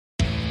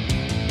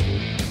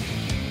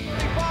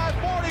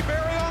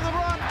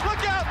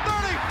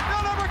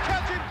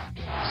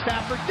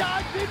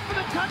dives in for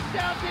the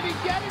touchdown. Did he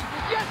get it?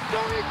 Yes,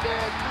 sir, he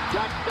did.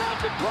 Touchdown,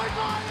 Detroit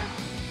Lions.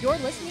 You're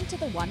listening to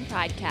the One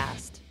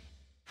Pridecast.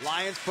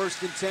 Lions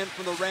 1st and 10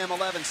 from the Ram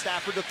 11.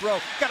 Stafford to throw.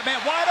 Got a man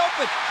wide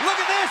open. Look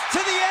at this.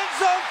 To the end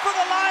zone for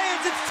the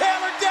Lions. It's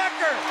Taylor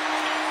Decker.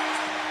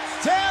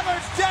 Taylor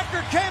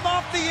Decker came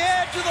off the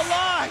edge of the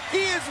line.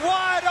 He is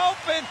wide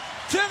open.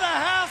 To the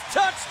house.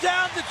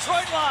 Touchdown,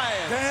 Detroit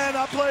Lions. Dan,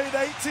 I played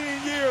 18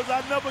 years.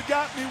 I never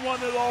got me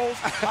one of those.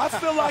 I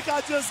feel like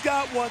I just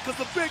got one because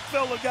the big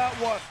fella got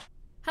one.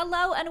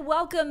 Hello and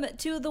welcome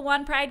to the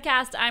One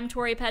Pridecast. I'm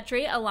Tori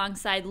Petrie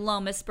alongside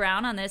Lomas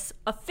Brown on this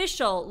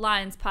official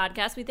Lions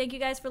podcast. We thank you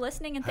guys for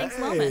listening and thanks,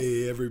 Lomas.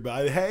 Hey,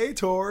 everybody. Hey,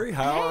 Tori.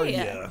 How are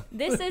you?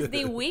 This is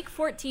the Week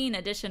 14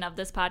 edition of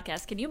this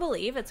podcast. Can you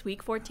believe it's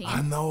Week 14?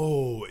 I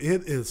know.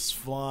 It is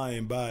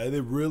flying by.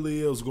 It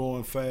really is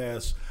going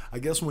fast. I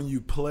guess when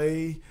you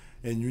play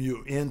and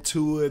you're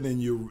into it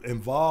and you're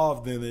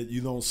involved in it,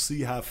 you don't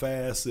see how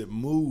fast it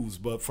moves.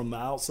 But from the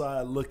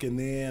outside looking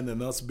in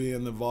and us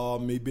being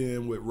involved, me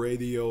being with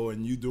radio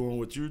and you doing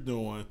what you're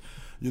doing,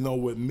 you know,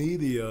 with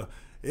media,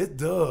 it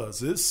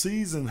does. This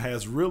season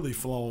has really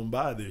flown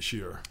by this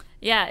year.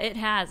 Yeah, it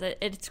has.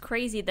 It's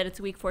crazy that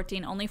it's Week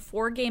 14. Only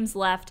 4 games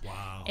left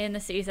in the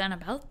season.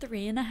 About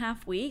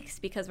 3.5 weeks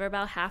because we're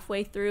about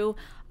halfway through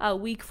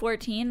Week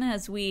 14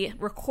 as we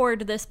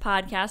record this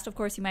podcast. Of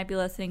course, you might be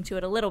listening to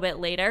it a little bit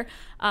later.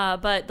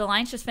 But the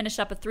Lions just finished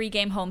up a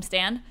 3-game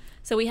homestand.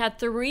 So we had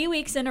 3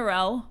 weeks in a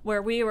row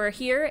where we were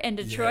here in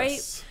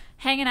Detroit,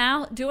 hanging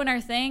out, doing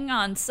our thing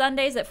on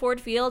Sundays at Ford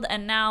Field,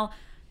 and now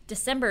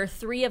December,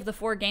 3 of the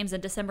 4 games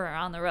in December are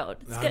on the road.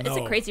 It's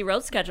a crazy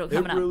road schedule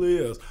coming up. It really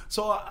is.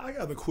 So I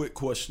got a quick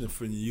question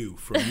for you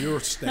from your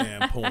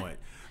standpoint.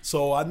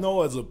 So I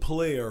know as a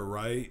player,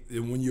 right,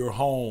 and when you're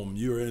home,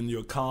 you're in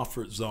your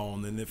comfort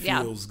zone and it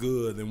feels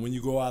good. And when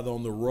you go out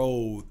on the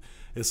road,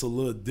 it's a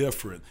little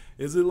different.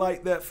 Is it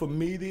like that for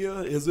media?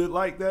 Is it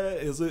like that?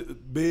 Is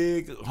it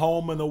big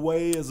home and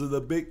away? Is it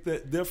a big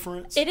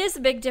difference? It is a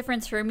big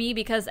difference for me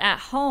because at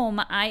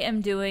home I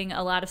am doing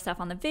a lot of stuff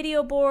on the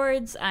video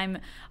boards. I'm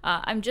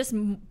just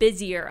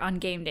busier on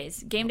game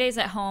days. Game days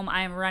at home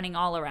I am running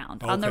all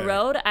around. Okay. On the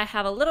road I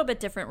have a little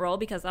bit different role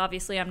because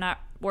obviously I'm not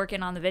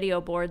working on the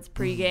video boards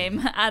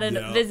pregame at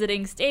a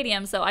visiting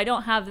stadium, so I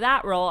don't have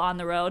that role on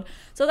the road.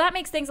 So that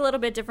makes things a little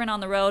bit different on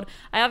the road.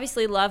 I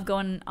obviously love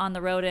going on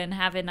the road and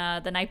having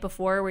the night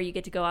before where you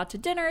get to go out to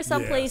dinner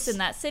someplace in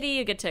that city.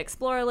 You get to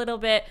explore a little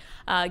bit,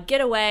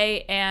 get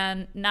away,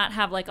 and not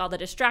have like all the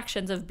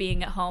distractions of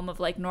being at home of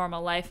like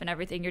normal life and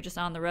everything. You're just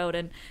on the road,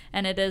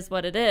 and it is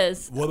what it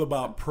is. What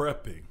about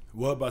prepping?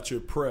 What about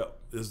your prep?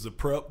 Is the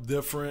prep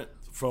different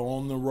for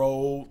on the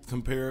road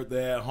compared to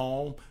at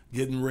home?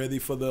 Getting ready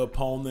for the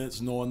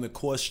opponents, knowing the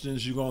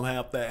questions you're going to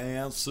have to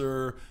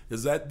answer.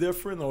 Is that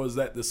different or is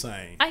that the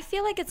same? I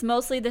feel like it's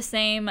mostly the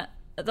same.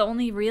 The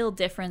only real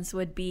difference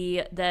would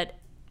be that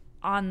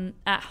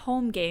at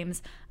home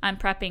games, I'm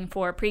prepping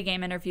for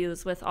pregame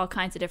interviews with all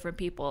kinds of different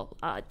people.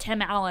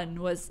 Tim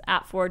Allen was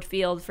at Ford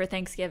Field for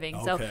Thanksgiving.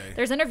 Okay. So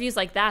there's interviews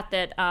like that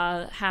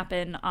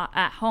happen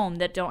at home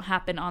that don't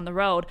happen on the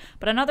road.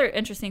 But another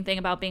interesting thing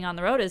about being on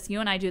the road is you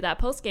and I do that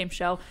postgame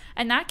show,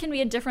 and that can be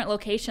in different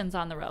locations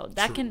on the road.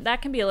 That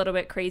can be a little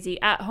bit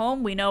crazy. At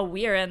home, we know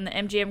we are in the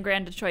MGM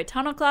Grand Detroit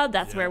Tunnel Club.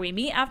 That's where we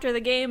meet after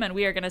the game, and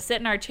we are going to sit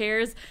in our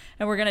chairs,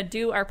 and we're going to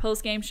do our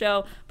postgame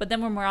show. But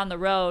then when we're on the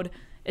road,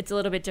 it's a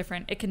little bit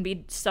different. It can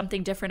be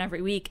something different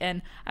every week.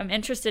 And I'm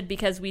interested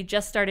because we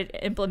just started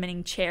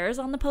implementing chairs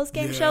on the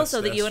post-game show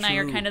so that you and I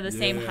are kind of the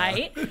same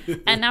height.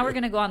 And now we're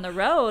going to go on the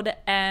road,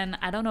 and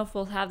I don't know if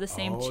we'll have the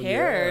same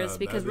chairs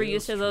because we're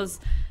used to those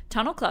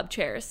Tunnel Club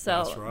chairs.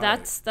 So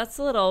that's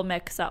a little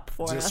mix-up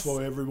for us. Just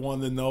for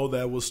everyone to know,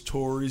 that was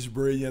Tori's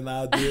brilliant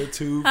idea,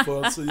 too.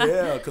 Because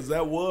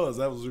that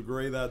was a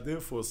great idea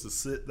for us to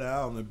sit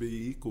down and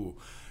be equal.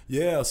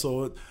 Yeah,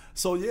 so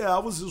I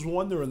was just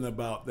wondering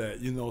about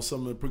that,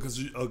 because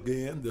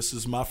again, this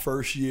is my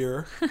first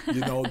year,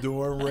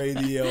 doing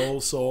radio.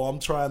 So I'm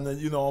trying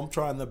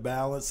to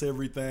balance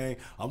everything.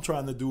 I'm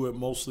trying to do it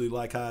mostly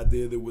like I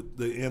did it with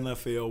the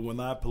NFL when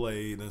I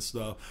played and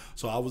stuff.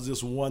 So I was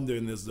just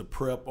wondering, is the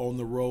prep on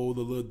the road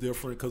a little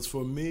different? Because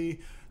for me,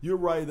 you're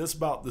right. It's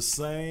about the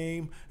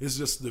same. It's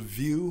just the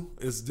view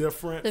is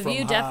different. The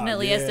view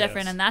definitely is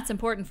different, and that's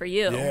important for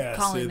you,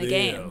 calling the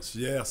game.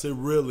 Yes, it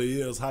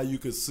really is, how you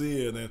can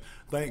see it. And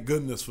thank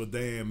goodness for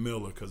Dan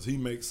Miller because he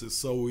makes it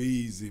so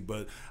easy.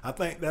 But I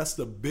think that's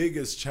the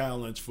biggest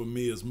challenge for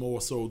me is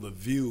more so the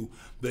view.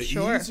 The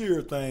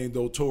easier thing,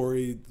 though,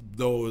 Tori,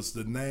 is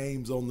the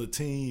names on the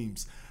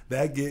teams.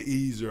 That get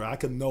easier. I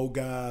can know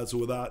guys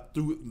without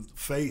through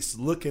face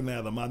looking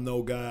at them. I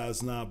know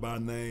guys not by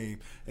name.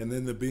 And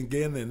in the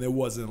beginning, it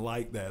wasn't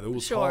like that. It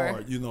was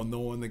hard,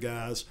 knowing the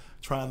guys,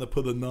 trying to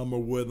put a number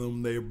with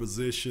them, their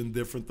position,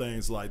 different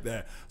things like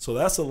that. So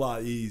that's a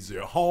lot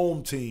easier.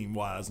 Home team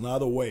wise,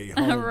 not away.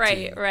 Home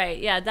team. Right.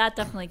 Yeah, that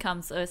definitely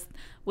comes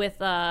with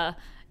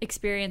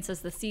experience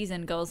as the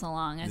season goes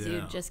along, as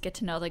you just get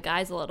to know the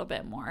guys a little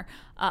bit more.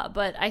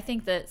 But I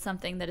think that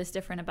something that is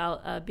different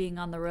about being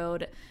on the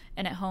road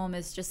and at home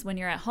is just when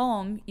you're at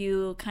home,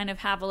 you kind of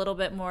have a little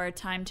bit more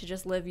time to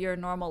just live your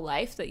normal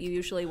life that you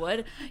usually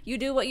would. You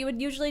do what you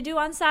would usually do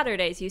on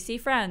Saturdays. You see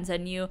friends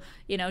and you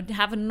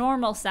have a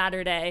normal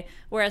Saturday,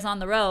 whereas on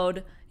the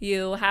road,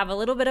 you have a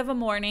little bit of a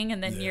morning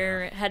and then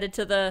you're headed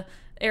to the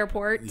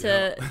airport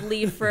to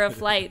leave for a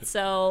flight.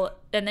 So,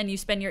 and then you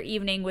spend your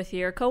evening with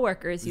your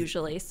coworkers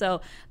usually. So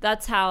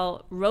that's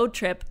how road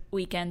trip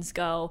weekends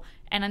go.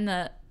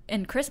 And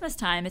in Christmas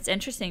time, it's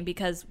interesting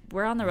because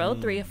we're on the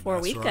road 3 or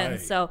 4 weekends.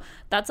 Right. So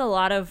that's a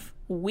lot of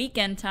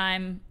weekend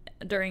time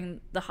during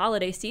the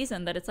holiday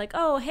season that it's like,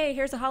 oh, hey,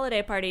 here's a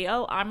holiday party.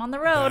 Oh, I'm on the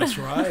road. That's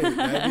right.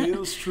 That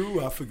is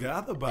true. I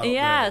forgot about that.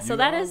 Yeah, so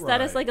that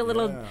is like a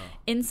little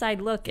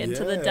inside look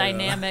into the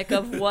dynamic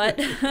of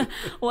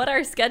what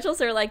our schedules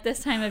are like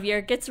this time of year.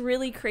 It gets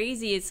really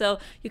crazy. So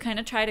you kind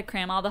of try to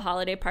cram all the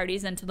holiday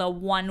parties into the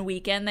one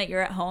weekend that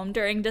you're at home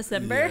during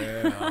December.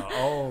 Yeah.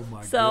 Oh,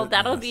 my So goodness.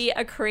 that'll be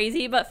a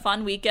crazy but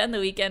fun weekend, the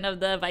weekend of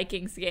the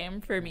Vikings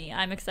game for me.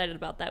 I'm excited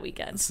about that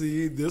weekend.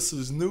 See, this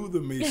is new to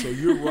me. So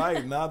you're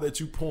right. Now that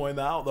you point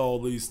out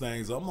all these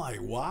things, I'm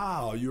like,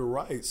 wow, you're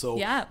right. So,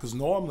 because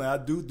normally I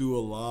do a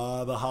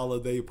lot of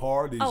holiday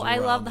parties. Oh, I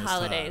love the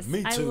holidays.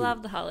 Me too. I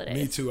love the holidays.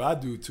 Me too. I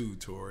do too,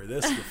 Tori.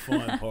 That's the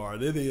fun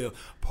part. It is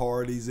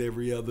parties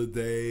every other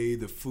day.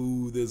 The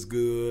food is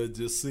good.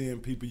 Just seeing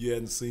people you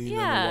hadn't seen in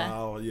a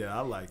while. Yeah, I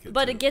like it.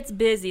 But too. It gets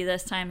busy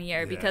this time of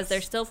year because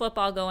there's still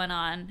football going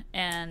on,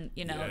 and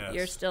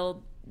you're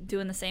still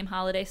doing the same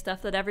holiday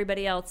stuff that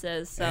everybody else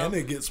is. So. And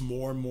it gets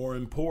more and more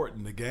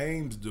important. The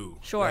games do.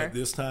 Sure. Like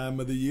this time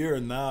of the year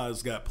now,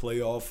 it's got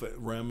playoff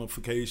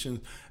ramifications,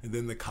 and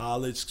then the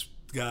college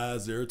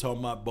guys, they're talking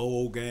about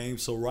bowl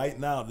games. So right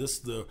now, this is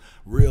the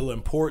real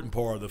important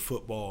part of the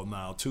football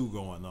now, too,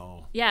 going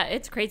on. Yeah,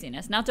 it's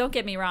craziness. Now, don't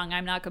get me wrong.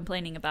 I'm not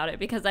complaining about it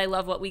because I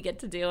love what we get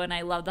to do, and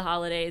I love the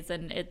holidays,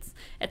 and it's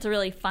a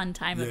really fun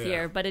time of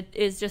year. But it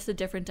is just a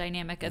different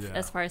dynamic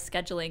as far as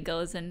scheduling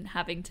goes and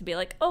having to be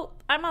like, oh,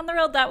 I'm on the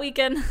road that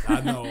weekend.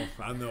 I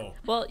know.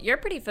 Well, you're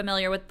pretty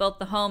familiar with both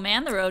the home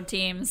and the road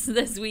teams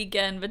this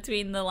weekend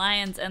between the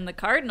Lions and the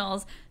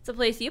Cardinals. It's a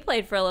place you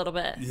played for a little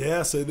bit.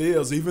 Yes, it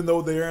is. Even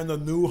though they're in a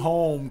new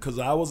home, because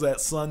I was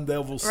at Sun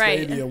Devil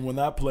Stadium when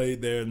I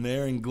played there, and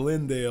they're in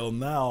Glendale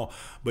now.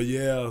 But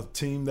yeah,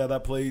 team that I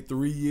played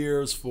 3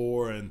 years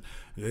for, and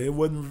it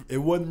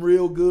wasn't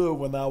real good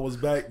when I was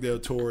back there,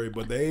 Tori.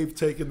 But they've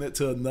taken it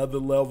to another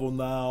level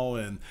now,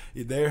 and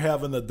they're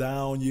having a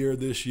down year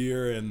this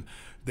year, and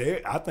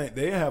I think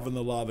they're having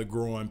a lot of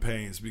growing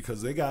pains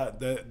because they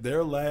got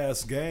their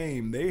last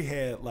game. They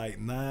had like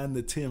 9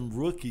 to 10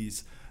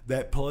 rookies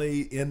that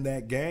played in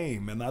that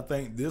game. And I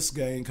think this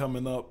game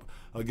coming up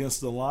against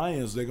the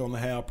Lions, they're going to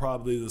have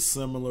probably the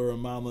similar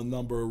amount of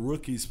number of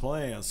rookies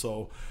playing.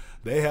 So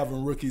they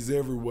having rookies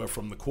everywhere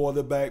from the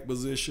quarterback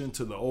position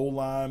to the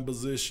O-line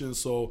position.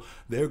 So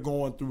they're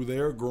going through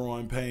their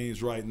growing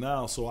pains right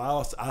now. So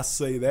I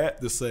say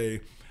that to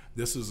say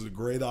this is a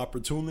great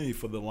opportunity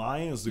for the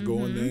Lions to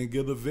go in there and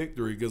get a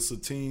victory against a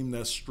team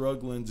that's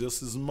struggling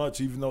just as much,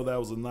 even though that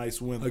was a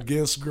nice win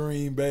against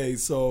Green Bay.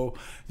 So,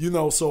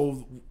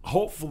 so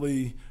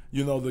hopefully,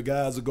 the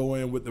guys will go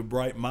in with the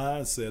bright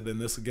mindset,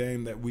 and it's a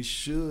game that we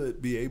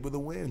should be able to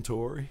win,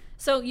 Tori.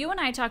 So you and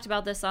I talked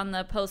about this on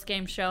the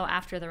post-game show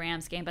after the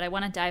Rams game, but I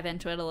want to dive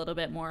into it a little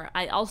bit more.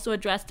 I also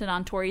addressed it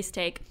on Tori's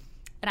Take,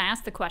 and I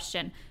asked the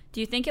question, do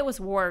you think it was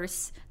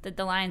worse that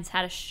the Lions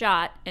had a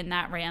shot in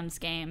that Rams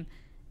game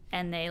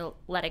and they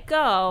let it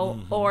go,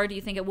 or do you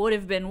think it would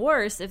have been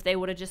worse if they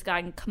would have just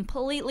gotten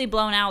completely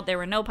blown out? There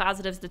were no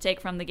positives to take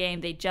from the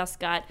game. They just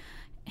got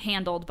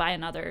handled by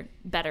another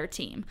better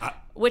team.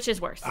 Which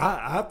is worse?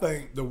 I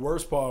think the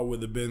worst part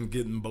would have been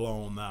getting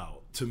blown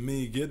out. To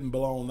me, getting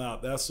blown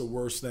out, that's the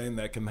worst thing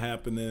that can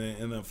happen in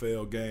an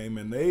NFL game,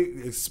 and they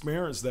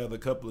experienced that a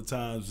couple of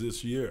times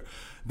this year.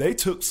 They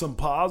took some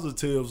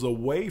positives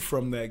away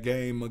from that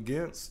game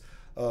against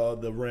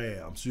the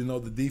Rams.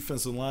 The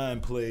defensive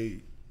line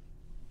played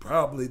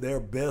probably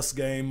their best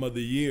game of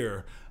the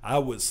year, I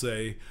would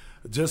say.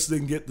 Just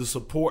didn't get the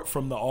support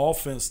from the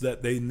offense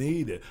that they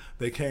needed.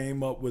 They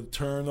came up with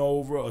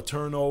a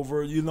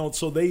turnover,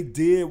 so they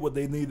did what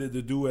they needed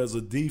to do as a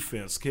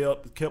defense,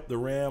 kept the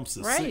Rams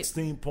to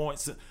 16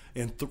 points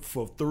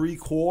for 3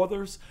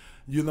 quarters.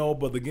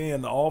 But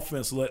again, the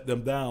offense let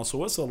them down.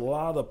 So it's a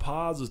lot of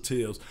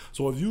positives.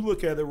 So if you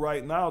look at it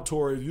right now,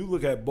 Tori, if you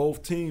look at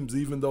both teams,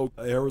 even though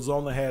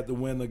Arizona had to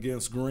win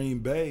against Green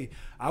Bay,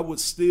 I would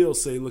still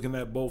say, looking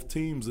at both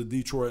teams, the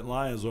Detroit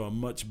Lions are a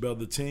much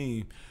better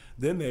team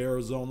than the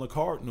Arizona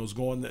Cardinals,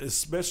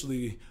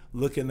 especially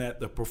looking at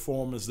the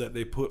performance that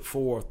they put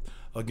forth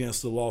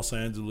against the Los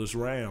Angeles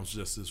Rams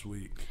just this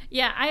week.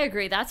 Yeah, I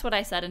agree. That's what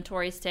I said in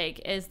Tori's Take,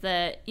 is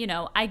that,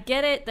 I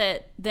get it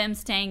that them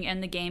staying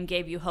in the game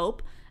gave you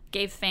hope,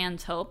 gave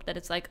fans hope that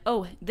it's like,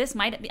 oh, this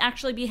might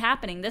actually be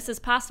happening. This is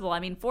possible. I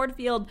mean, Ford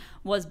Field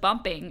was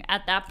bumping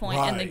at that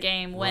point in the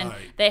game when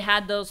they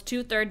had those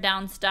 2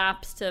 third-down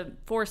stops to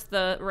force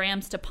the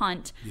Rams to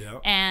punt.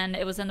 Yep. And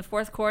it was in the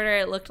fourth quarter.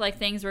 It looked like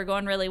things were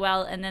going really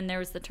well, and then there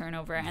was the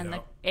turnover, and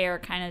the air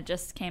kind of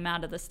just came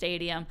out of the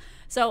stadium.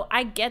 So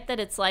I get that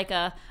it's like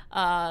a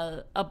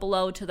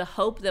blow to the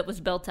hope that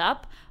was built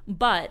up,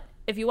 but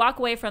if you walk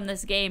away from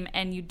this game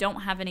and you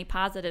don't have any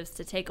positives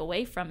to take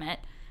away from it,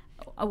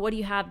 what do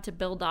you have to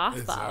build off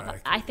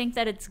of? I think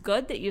that it's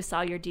good that you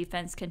saw your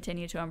defense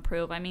continue to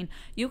improve. I mean,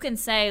 you can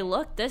say,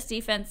 look, this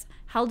defense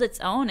held its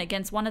own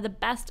against one of the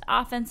best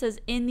offenses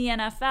in the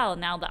NFL.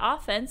 Now, the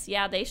offense,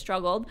 they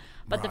struggled,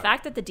 but the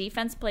fact that the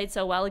defense played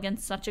so well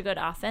against such a good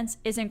offense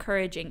is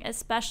encouraging,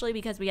 especially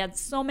because we had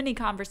so many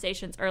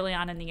conversations early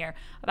on in the year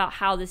about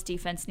how this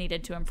defense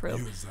needed to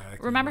improve.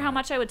 Remember how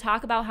much I would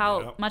talk about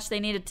how much they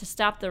needed to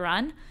stop the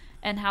run?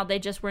 And how they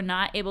just were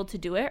not able to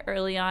do it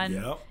early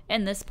on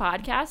in this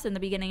podcast in the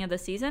beginning of the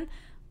season.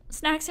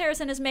 Snacks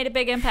Harrison has made a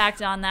big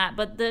impact on that,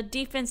 but the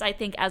defense, I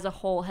think, as a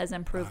whole has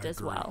improved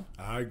as well.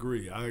 I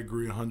agree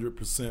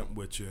 100%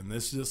 with you. And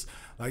it's just,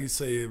 like you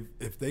say,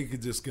 if they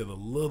could just get a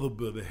little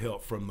bit of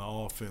help from the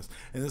offense.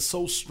 And it's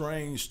so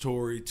strange,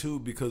 Tori, too,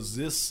 because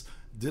this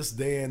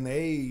day and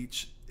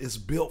age is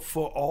built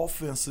for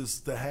offenses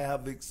to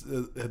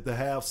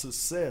have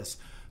success,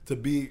 to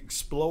be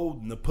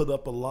exploding, to put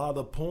up a lot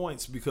of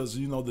points, because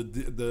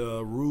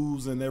the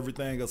rules and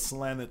everything are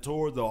slanted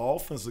toward the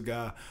offensive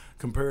guy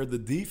compared to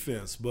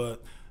defense.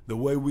 But the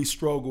way we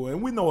struggle,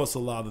 and we know it's a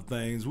lot of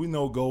things. We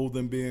know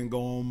Golden being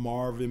gone,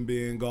 Marvin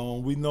being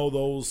gone. We know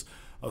those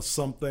are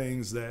some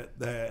things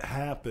that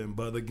happen.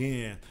 But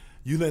again,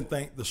 you didn't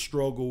think the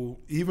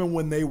struggle, even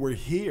when they were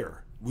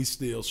here, we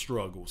still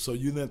struggle. So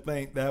you didn't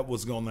think that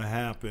was going to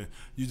happen.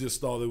 You just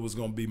thought it was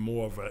going to be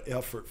more of an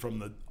effort from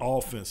the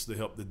offense to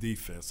help the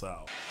defense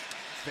out.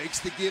 Fakes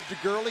the give to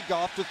Gurley,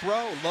 Goff to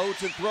throw.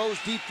 Loads and throws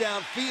deep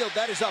downfield.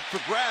 That is up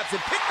for grabs and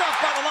picked off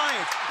by the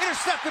Lions.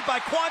 Intercepted by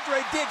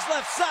Quandre Diggs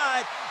left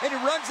side, and he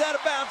runs out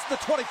of bounds to the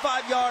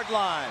 25-yard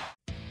line.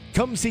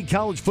 Come see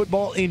college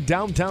football in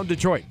downtown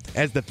Detroit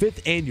as the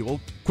 5th annual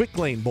Quick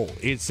Lane Bowl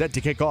is set to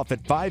kick off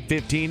at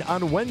 5:15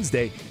 on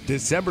Wednesday,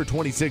 December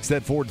 26th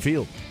at Ford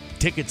Field.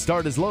 Tickets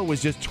start as low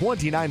as just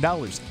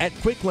 $29 at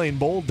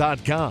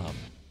QuickLaneBowl.com.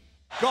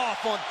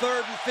 Goff on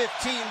 3rd and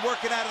 15,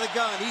 working out of the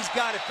gun. He's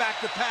got it,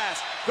 back to pass.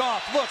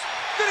 Goff looks,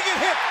 gonna get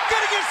hit,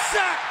 gonna get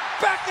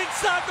sacked, back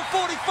inside the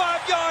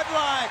 45-yard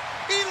line.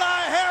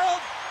 Eli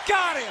Harold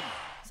got him.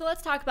 So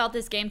let's talk about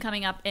this game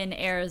coming up in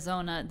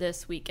Arizona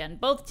this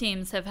weekend. Both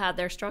teams have had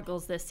their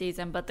struggles this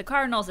season, but the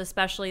Cardinals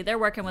especially, they're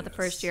working with a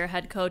first-year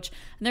head coach,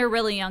 and they're a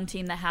really young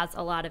team that has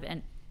a lot of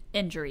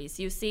injuries.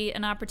 You see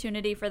an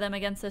opportunity for them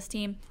against this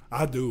team?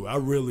 I do. I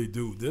really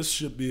do. This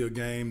should be a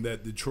game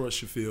that Detroit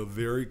should feel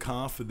very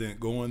confident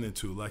going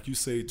into. Like you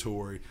say,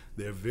 Tori,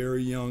 they're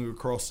very young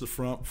across the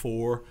front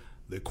four.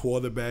 The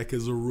quarterback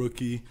is a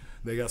rookie.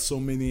 They got so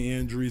many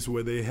injuries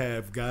where they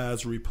have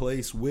guys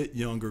replaced with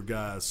younger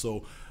guys.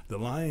 So the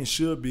Lions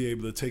should be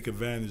able to take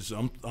advantage.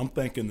 I'm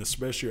thinking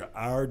especially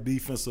our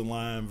defensive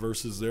line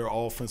versus their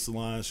offensive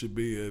line should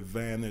be an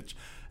advantage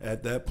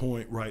at that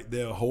point right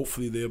there.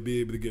 Hopefully they'll be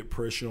able to get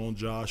pressure on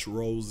Josh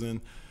Rosen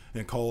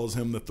and cause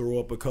him to throw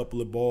up a couple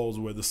of balls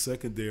where the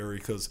secondary,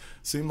 because it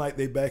seemed like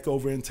they back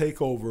over in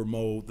takeover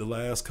mode the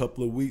last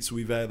couple of weeks.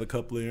 We've had a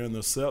couple of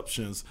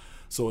interceptions.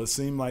 So it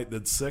seemed like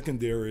the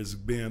secondary is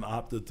being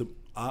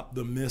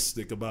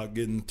optimistic about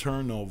getting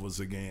turnovers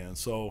again.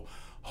 So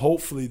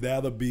hopefully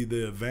that'll be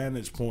the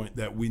advantage point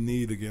that we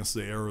need against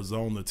the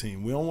Arizona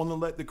team. We don't want to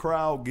let the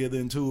crowd get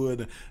into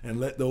it and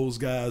let those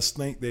guys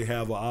think they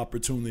have an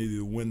opportunity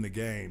to win the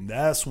game.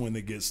 That's when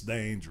it gets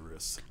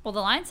dangerous. Well,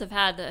 the Lions have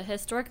had a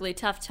historically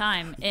tough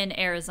time in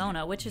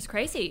Arizona, which is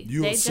crazy.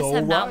 They just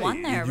have not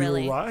won there,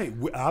 really. You're right.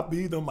 I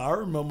beat them. I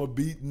remember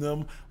beating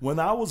them when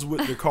I was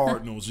with the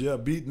Cardinals.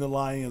 Beating the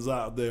Lions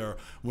out there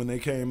when they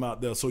came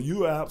out there. So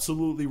you're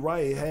absolutely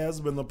right. It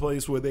has been a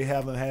place where they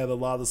haven't had a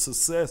lot of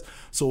success.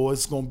 So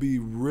it's going to be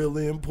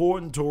really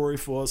important, Tori,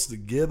 for us to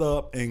get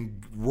up and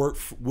work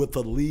with a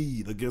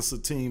lead against a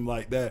team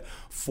like that.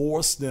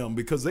 Force them,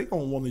 because they're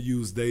going to want to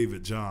use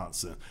David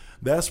Johnson.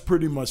 That's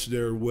pretty much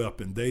their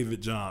weapon,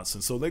 David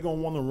Johnson. So they're going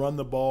to want to run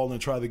the ball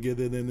and try to get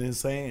it in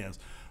his hands.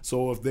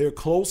 So if they're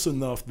close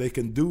enough, they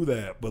can do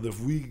that. But if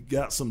we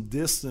got some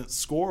distance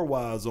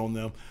score-wise on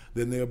them,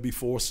 then they'll be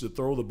forced to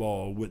throw the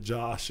ball with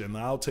Josh. And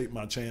I'll take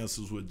my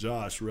chances with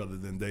Josh rather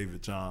than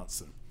David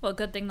Johnson. Well,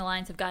 good thing the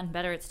Lions have gotten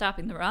better at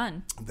stopping the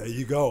run. There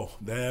you go.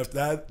 Now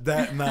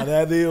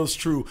that is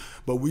true.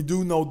 But we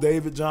do know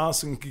David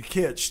Johnson can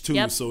catch too.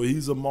 Yep. So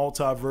he's a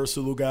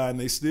multi-versatile guy, and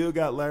they still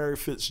got Larry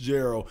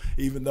Fitzgerald,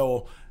 even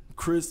though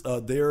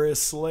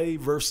Darius Slay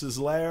versus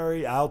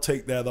Larry, I'll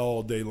take that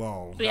all day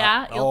long.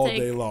 Yeah,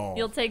 day long.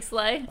 You'll take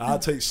Slay? I'll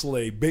take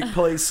Slay. Big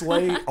play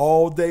Slay,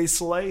 all day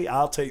Slay,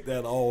 I'll take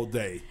that all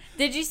day.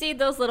 Did you see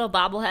those little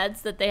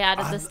bobbleheads that they had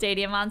at the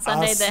stadium on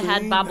Sunday that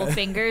had bobble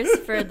fingers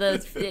for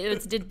the? It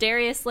was the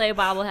Darius Slay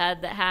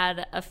bobblehead that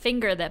had a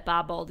finger that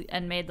bobbled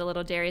and made the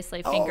little Darius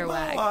Slay finger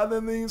wag. I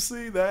didn't even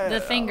see that.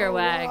 The finger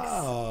wags.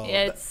 Wow.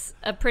 It's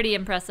a pretty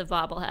impressive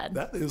bobblehead.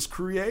 That is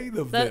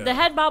creative. The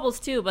head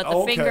bobbles too, but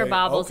the finger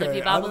bobbles. If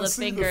you bobble the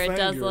finger, it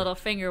does a little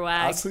finger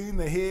wag. I seen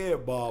the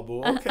head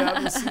bobble. Okay,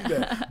 I didn't see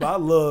that. But I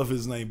love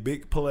his name.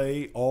 Big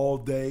play, all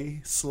day,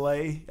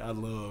 Slay. I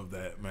love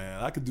that,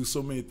 man. I could do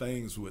so many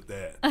things with that.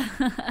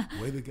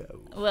 Way to go.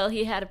 Well,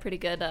 he had a pretty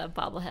good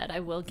bobblehead. I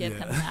will give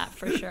him that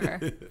for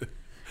sure.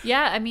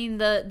 Yeah, I mean,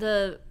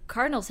 the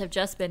Cardinals have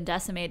just been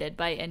decimated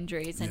by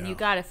injuries, and you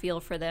got to feel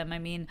for them. I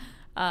mean,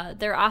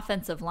 their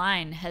offensive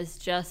line has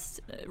just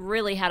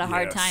really had a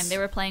hard time. They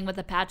were playing with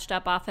a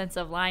patched-up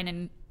offensive line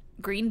in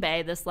Green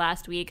Bay this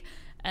last week,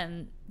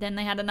 and then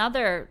they had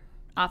another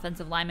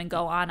offensive linemen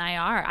go on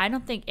IR. I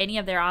don't think any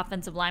of their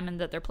offensive linemen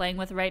that they're playing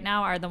with right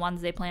now are the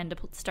ones they plan to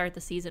start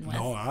the season with.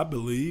 No, I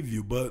believe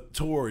you. But,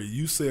 Tori,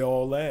 you say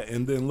all that,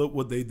 and then look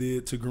what they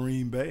did to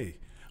Green Bay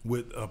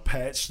with a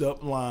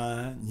patched-up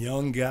line,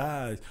 young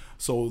guys.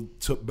 So,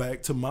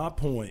 back to my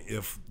point,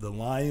 if the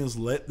Lions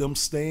let them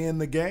stay in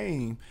the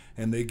game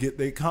and they get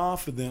their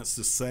confidence,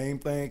 the same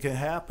thing can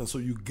happen. So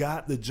you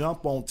got to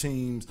jump on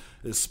teams,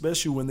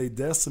 especially when they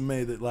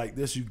decimated like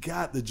this. You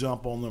got to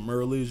jump on them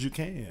early as you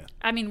can.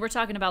 I mean, we're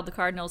talking about the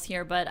Cardinals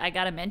here, but I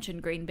got to mention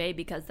Green Bay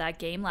because that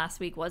game last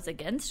week was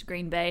against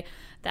Green Bay.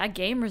 That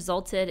game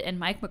resulted in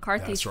Mike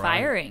McCarthy's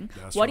firing.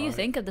 What do you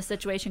think of the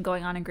situation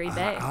going on in Green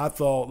Bay? I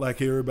thought,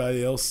 like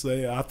everybody else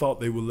said, I thought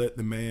they would let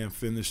the man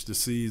finish the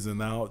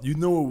season out. You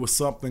knew it was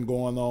something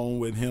going on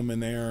with him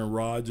and Aaron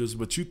Rodgers,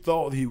 but you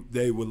thought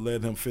they would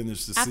let him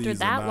finish the season out. After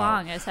that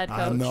long as head coach.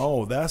 I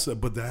know.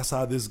 But that's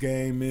how this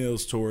game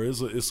is, Tori.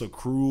 It's a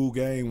cruel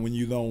game when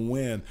you don't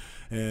win.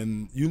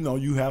 And,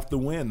 you have to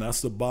win. That's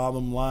the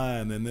bottom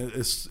line. And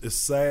it's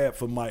sad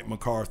for Mike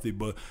McCarthy.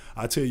 But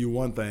I tell you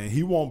one thing,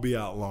 he won't be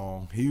out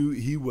long.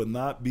 He would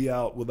not be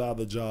out without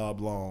a job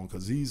long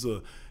because he's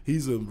a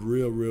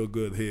real, real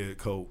good head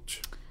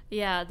coach.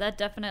 Yeah, that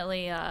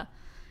definitely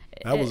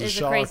that was is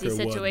a crazy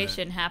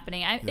situation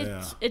happening.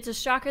 It's a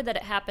shocker that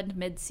it happened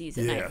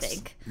mid-season, I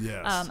think.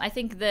 Yes. I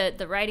think that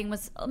the writing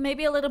was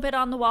maybe a little bit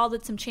on the wall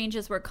that some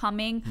changes were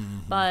coming,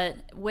 but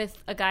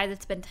with a guy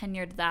that's been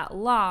tenured that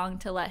long,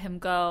 to let him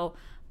go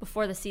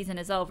before the season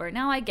is over.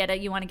 Now I get it.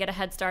 You want to get a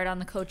head start on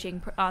the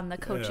coaching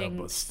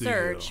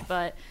search,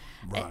 but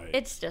right.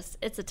 It's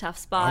a tough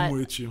spot. I'm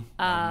with you.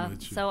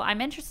 So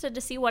I'm interested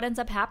to see what ends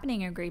up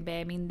happening in Green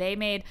Bay. I mean, they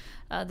made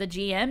the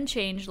GM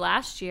change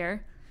last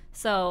year,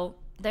 so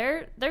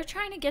they're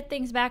trying to get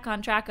things back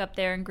on track up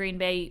there in Green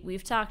Bay.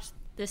 We've talked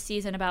this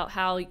season about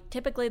how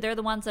typically they're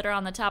the ones that are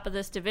on the top of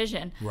this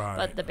division, right.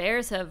 But the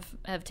Bears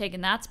have taken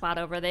that spot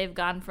over. They've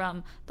gone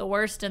from the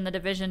worst in the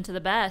division to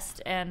the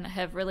best and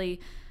have really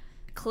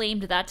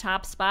claimed that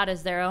top spot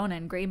as their own,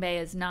 and Green Bay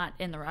is not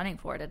in the running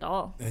for it at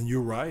all. And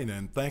you're right.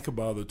 And think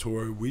about it,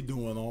 Tori. We're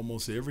doing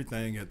almost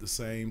everything at the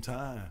same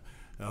time.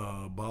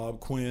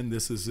 Bob Quinn,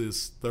 this is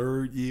his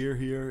third year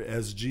here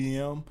as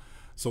GM.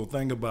 So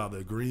think about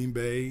it. Green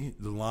Bay,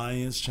 the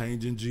Lions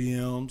changing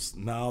GMs.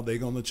 Now they're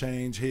going to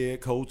change head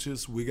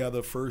coaches. We got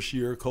a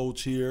first-year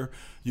coach here.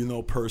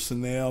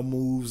 Personnel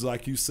moves,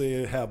 like you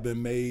said, have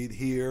been made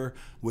here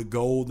with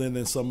Golden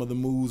and some of the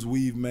moves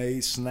we've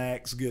made,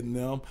 Snacks getting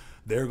them.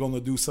 They're going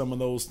to do some of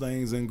those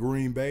things in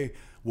Green Bay.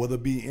 Well, it'll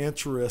be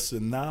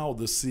interesting now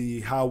to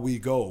see how we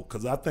go,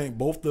 because I think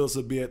both of us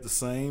will be at the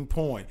same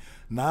point.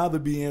 Now it'll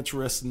be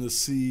interesting to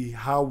see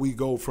how we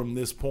go from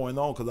this point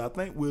on, because I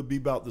think we'll be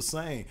about the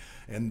same.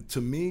 And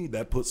to me,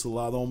 that puts a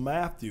lot on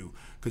Matthew,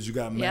 because you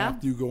got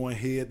Matthew going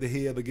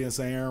head-to-head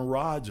against Aaron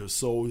Rodgers.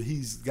 So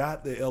he's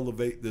got to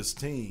elevate this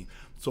team.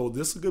 So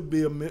this could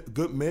be a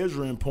good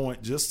measuring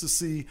point just to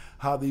see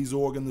how these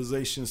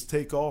organizations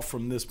take off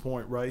from this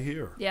point right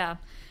here. Yeah.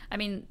 I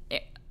mean,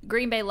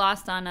 Green Bay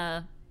lost on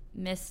a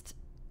missed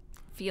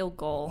field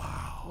goal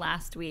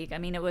last week. I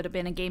mean, it would have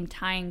been a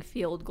game-tying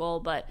field goal,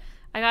 but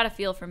I got a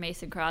feel for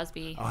Mason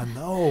Crosby. I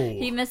know.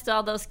 He missed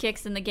all those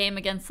kicks in the game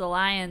against the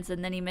Lions,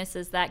 and then he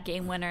misses that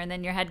game winner, and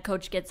then your head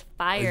coach gets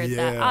fired. Yes.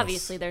 That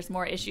obviously there's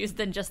more issues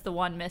than just the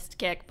one missed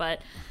kick,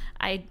 but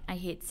I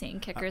hate seeing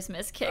kickers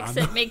miss kicks.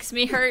 It makes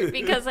me hurt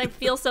because I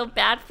feel so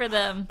bad for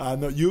them. I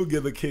know you'll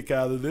get a kick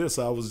out of this.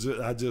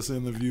 I just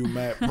interviewed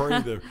Matt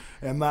Prater,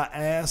 and I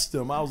asked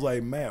him, I was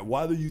like, Matt,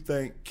 why do you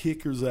think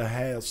kickers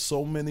have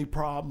so many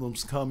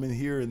problems coming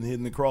here and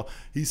hitting the cross?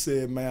 He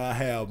said, man, I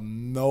have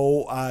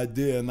no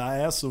idea. And I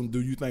asked him,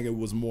 do you think it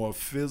was more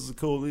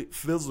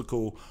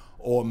physical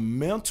or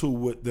mental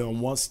with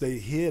them once they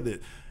hit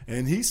it?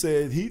 And he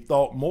said he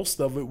thought most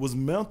of it was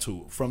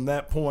mental. From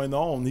that point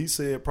on, he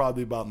said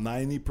probably about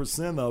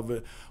 90% of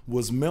it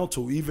was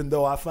mental, even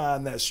though I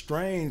find that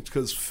strange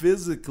because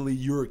physically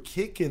you're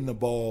kicking the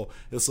ball.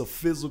 It's a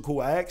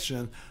physical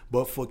action.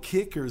 But for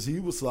kickers,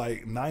 he was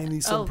like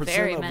 90-some%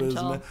 very of his.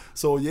 mental.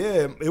 So,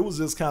 yeah, it was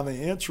just kind of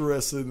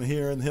interesting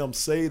hearing him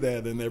say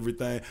that and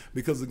everything.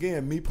 Because,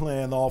 again, me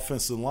playing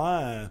offensive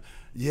line,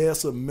 yeah,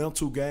 it's a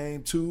mental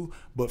game too,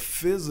 but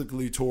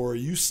physically, Tori,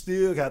 you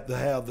still got to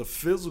have the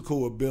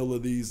physical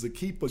abilities to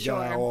keep a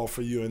guy off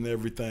of you and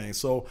everything.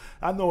 So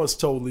I know it's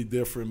totally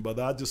different, but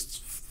I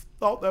just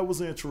thought that was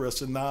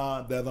interesting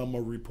now that I'm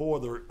a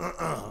reporter,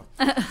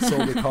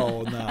 so they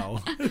call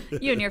now.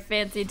 You and your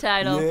fancy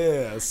title.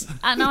 Yes.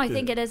 No, I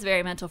think it is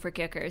very mental for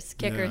kickers.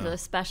 Kickers Yeah.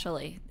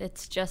 especially.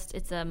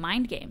 It's a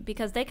mind game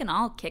because they can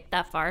all kick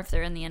that far if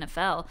they're in the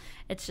NFL.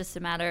 It's just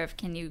a matter of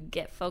can you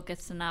get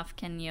focused enough?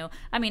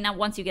 Now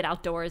once you get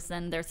outdoors,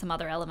 then there's some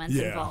other elements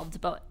involved.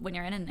 But when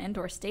you're in an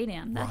indoor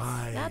stadium,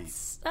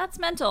 that's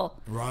mental.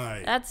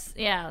 Right.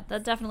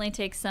 That definitely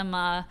takes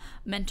some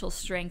mental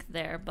strength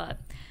there. But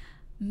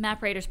Matt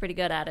Prater's pretty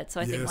good at it, so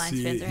I think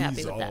Lions fans are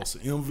happy with that. He's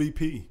awesome.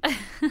 MVP.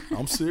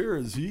 I'm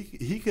serious.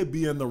 He could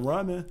be in the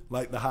running,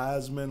 like the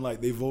Heisman,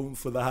 like they voting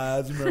for the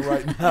Heisman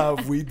right now.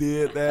 If we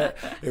did that,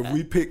 if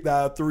we picked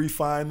our 3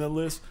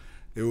 finalists,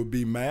 it would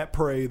be Matt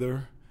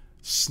Prater,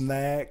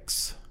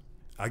 Snacks,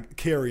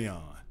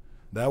 Kerryon.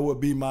 That would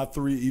be my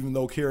 3, even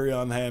though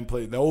Kerryon hadn't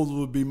played. Those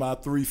would be my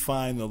 3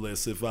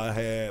 finalists if I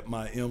had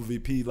my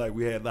MVP like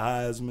we had the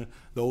Heisman.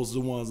 Those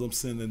are the ones I'm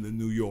sending to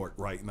New York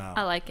right now.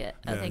 I like it.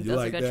 I think you those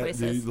like are good that? choices.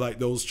 Do you like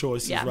those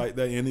choices right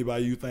there?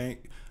 Anybody you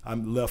think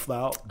I'm left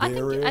out? I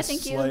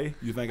think Slay?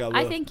 You think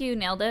I think you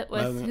nailed it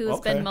with who's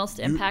been most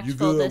impactful you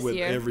good this with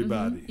year.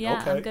 everybody. Mm-hmm.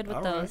 Yeah, okay. I'm good with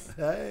All those.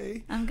 Right.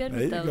 Hey, I'm good there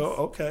with you those. go.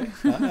 Okay,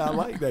 I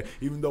like that.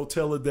 Even though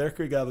Taylor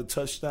Decker got a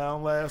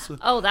touchdown last week.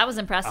 Oh, that was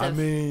impressive. I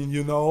mean,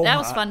 that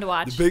was fun to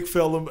watch. The big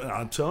fella,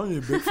 I'm telling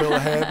you, big fella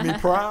had me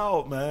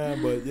proud,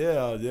 man. But yeah,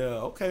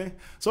 okay.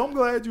 So I'm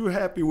glad you were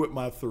happy with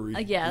my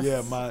 3. Yes.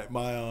 Yeah,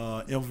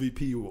 my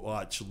MVP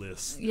watch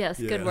list. Yes,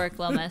 good work,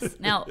 Lomas.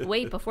 Now,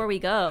 wait, before we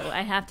go,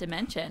 I have to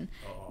mention,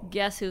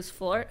 guess who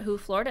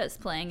Florida is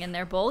playing in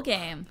their bowl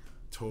game?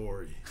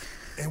 Tori.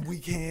 And we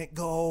can't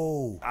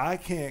go. I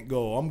can't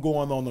go. I'm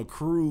going on a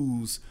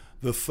cruise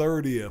the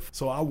 30th.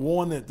 So I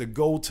wanted to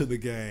go to the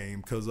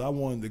game because I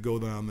wanted to go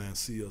down there and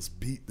see us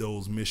beat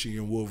those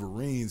Michigan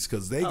Wolverines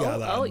because they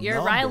got our you're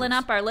numbers. riling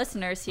up our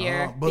listeners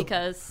here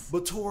because...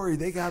 But, Tori,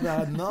 they got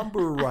our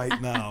number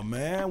right now,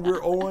 man.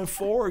 We're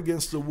 0-4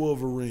 against the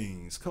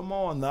Wolverines. Come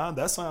on now.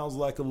 That sounds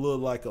like a little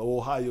like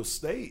Ohio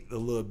State a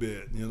little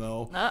bit, you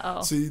know.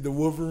 Uh-oh. See, the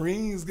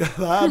Wolverines got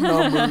our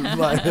numbers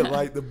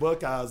like the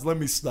Buckeyes. Let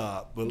me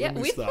stop.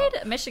 We've played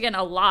Michigan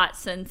a lot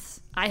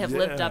since I have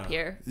lived up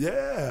here.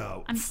 Yeah.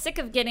 I'm sick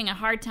of getting a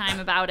hard time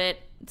about it.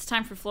 It's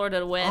time for Florida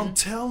to win. I'm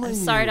telling you.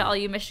 I'm sorry to all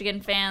you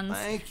Michigan fans.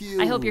 Thank you.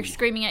 I hope you're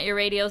screaming at your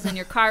radios in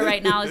your car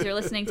right now as you're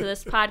listening to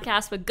this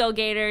podcast. But go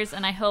Gators,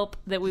 and I hope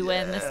that we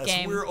win this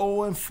game. We're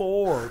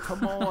 0-4.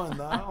 Come on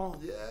now.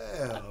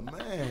 Yeah,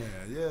 man.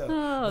 Yeah.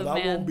 Oh, but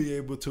man. I won't be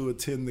able to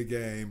attend the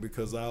game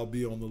because I'll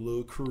be on the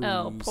little cruise.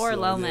 Oh, poor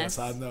Lomas. Yes,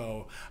 I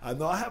know.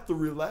 I have to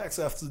relax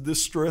after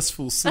this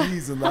stressful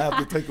season. I have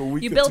to take a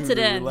week You or built two it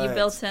to in. relax. You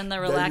built in the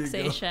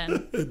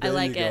relaxation. I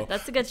like it.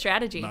 That's a good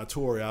strategy. Now,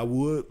 Tori, I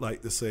would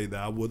like to say that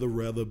I would have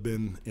rather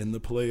been in the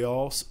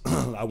playoffs.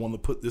 I want to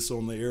put this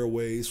on the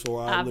airways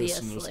for our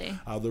listeners.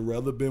 I would have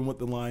rather been with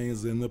the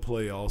Lions in the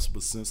playoffs,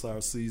 but since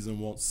our season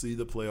won't see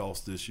the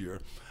playoffs this year,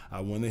 I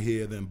went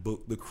ahead and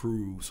booked the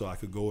cruise so I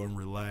could go and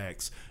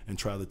relax and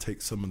try to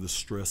take some of the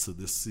stress of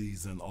this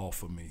season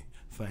off of me.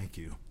 Thank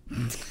you.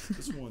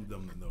 Just wanted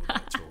them to know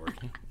that, Tori.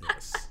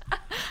 Yes.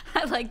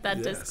 I like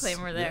that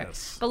disclaimer there.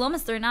 But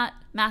Lomas, they're not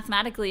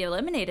mathematically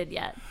eliminated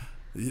yet.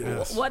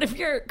 Yes. What if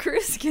your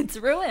cruise gets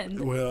ruined?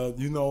 Well,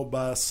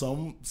 by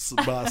some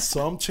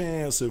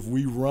chance, if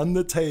we run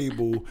the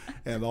table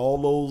and all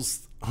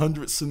those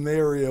 100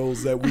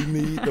 scenarios that we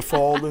need to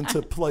fall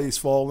into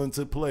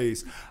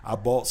place, I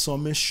bought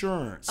some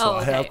insurance. So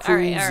I have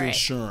cruise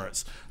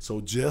insurance. So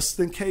just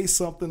in case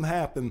something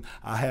happened,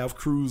 I have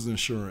cruise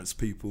insurance,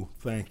 people.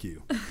 Thank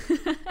you.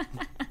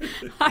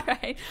 All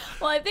right.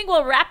 Well, I think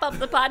we'll wrap up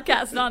the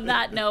podcast on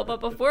that note. But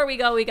before we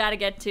go, we got to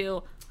get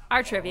to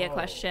our trivia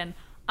question.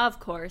 Of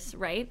course,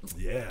 right?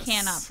 Yes.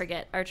 Cannot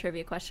forget our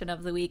trivia question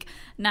of the week.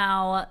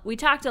 Now, we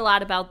talked a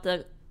lot about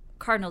the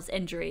Cardinals'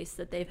 injuries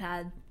that they've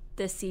had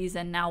this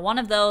season. Now, one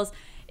of those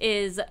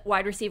is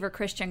wide receiver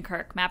Christian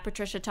Kirk. Matt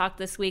Patricia talked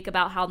this week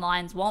about how the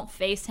Lions won't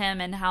face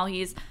him and how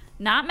he's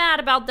not mad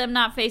about them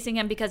not facing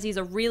him because he's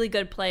a really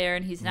good player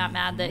and he's not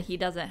mad that he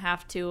doesn't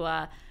have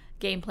to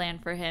game plan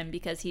for him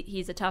because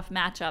he's a tough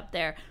matchup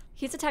there.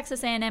 He's a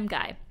Texas A&M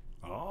guy.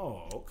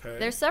 Oh, okay.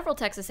 There's several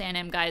Texas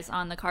A&M guys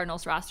on the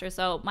Cardinals roster.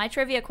 So my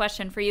trivia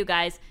question for you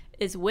guys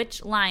is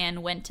which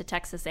Lion went to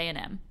Texas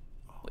A&M?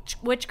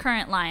 Which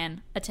current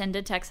Lion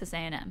attended Texas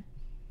A&M?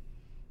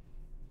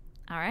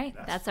 All right.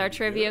 That's our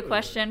trivia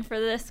question for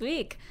this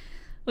week.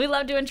 We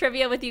love doing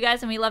trivia with you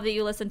guys, and we love that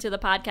you listen to the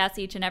podcast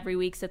each and every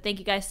week. So thank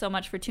you guys so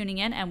much for tuning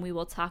in, and we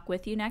will talk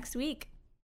with you next week.